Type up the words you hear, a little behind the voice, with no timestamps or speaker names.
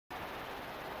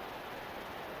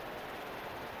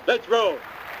Let's roll.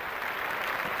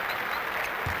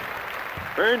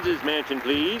 Burns' mansion,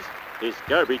 please. His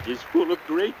garbage is full of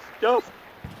great stuff.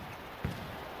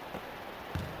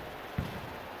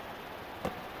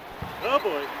 Oh,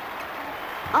 boy.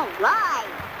 All right.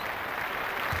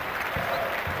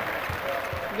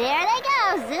 There they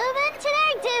go, zooming to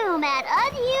their doom at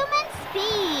unhuman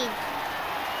speeds.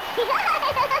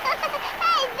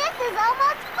 Hey, this is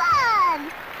almost fun.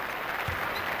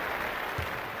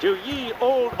 To ye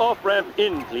old off-ramp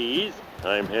in, please.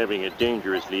 I'm having a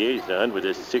dangerous liaison with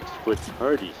a 6-foot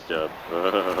party sub.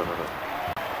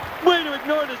 Way to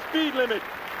ignore the speed limit!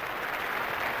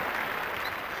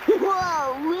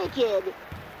 Whoa, wicked.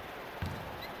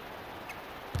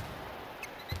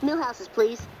 Millhouses,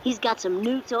 please. He's got some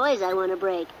new toys I want to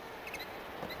break.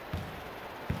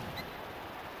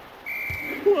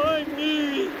 Why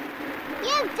me?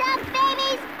 You dumb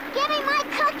babies! Give me my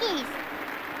cookies!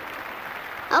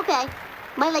 Okay.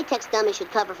 My latex dummy should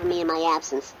cover for me in my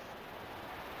absence.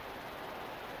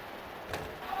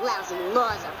 Lousy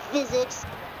laws of physics.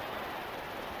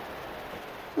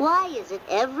 Why is it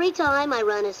every time I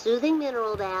run a soothing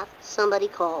mineral bath, somebody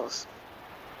calls?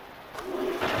 Out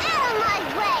of my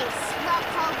way,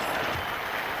 slowpokes!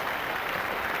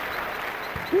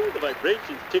 Ooh, the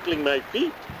vibration's tickling my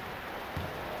feet.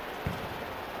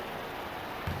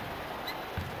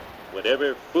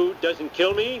 Whatever food doesn't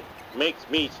kill me, makes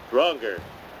me stronger.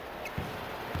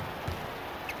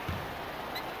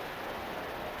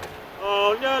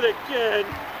 Oh, not again.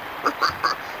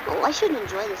 Oh, I shouldn't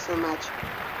enjoy this so much.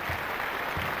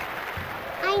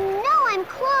 I know I'm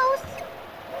close.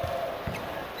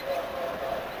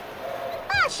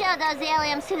 I'll show those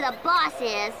aliens who the boss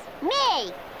is.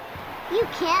 Me. You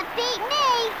can't beat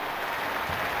me.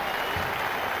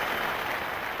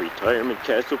 Retirement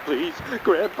castle, please.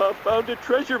 Grandpa found a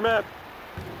treasure map.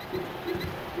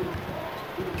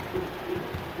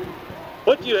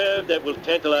 What do you have that will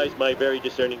tantalize my very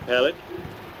discerning palate?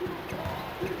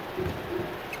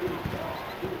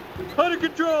 Out of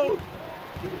control!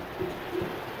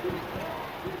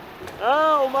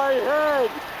 Ow, my head!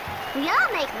 We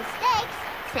all make mistakes,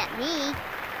 except me.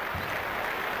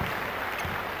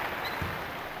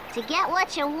 To get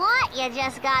what you want, you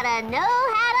just gotta know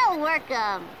how to work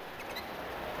them.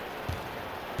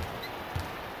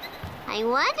 I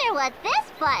wonder what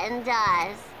this button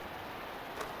does.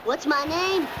 What's my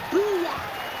name? Booyah!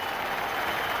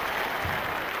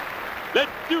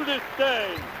 Let's do this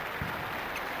thing!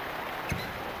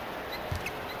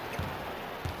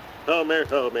 Homer,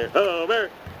 Homer, Homer!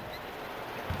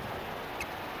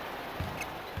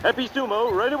 Happy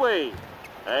sumo right away.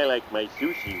 I like my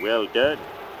sushi well done.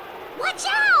 Watch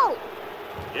out!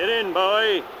 Get in,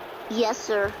 boy. Yes,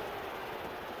 sir.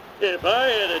 If I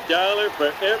had $1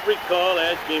 for every call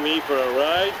asking me for a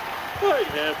ride, I'd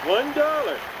have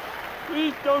 $1.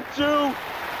 Please don't sue.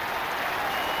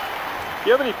 Do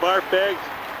you have any barf bags?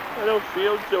 I don't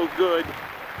feel so good.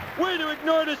 Way to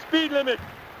ignore the speed limit.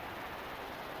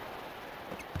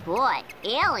 Boy,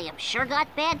 Alien sure got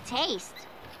bad taste.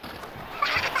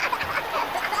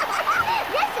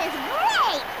 This is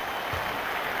great!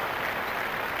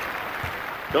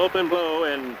 Gulp and blow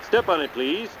and step on it,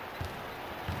 please.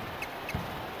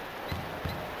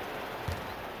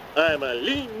 I'm a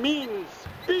lean, mean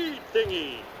speed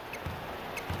thingy.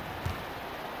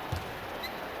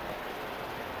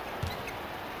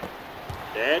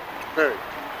 That hurt.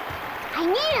 I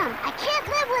need him. I can't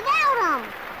live without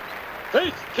him.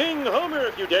 Face King Homer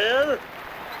if you dare.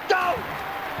 Go!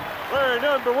 We're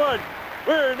number one.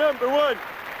 We're number one.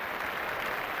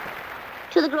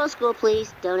 To the girls' school,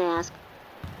 please. Don't ask.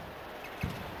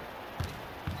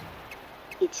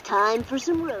 It's time for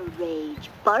some road rage,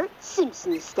 Bart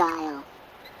Simpson style.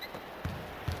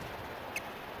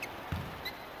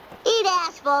 Eat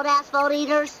asphalt, asphalt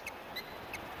eaters.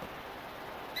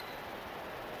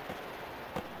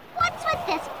 What's with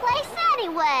this place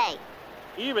anyway?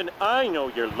 Even I know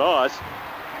you're lost.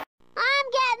 I'm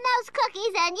getting those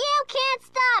cookies and you can't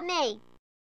stop me.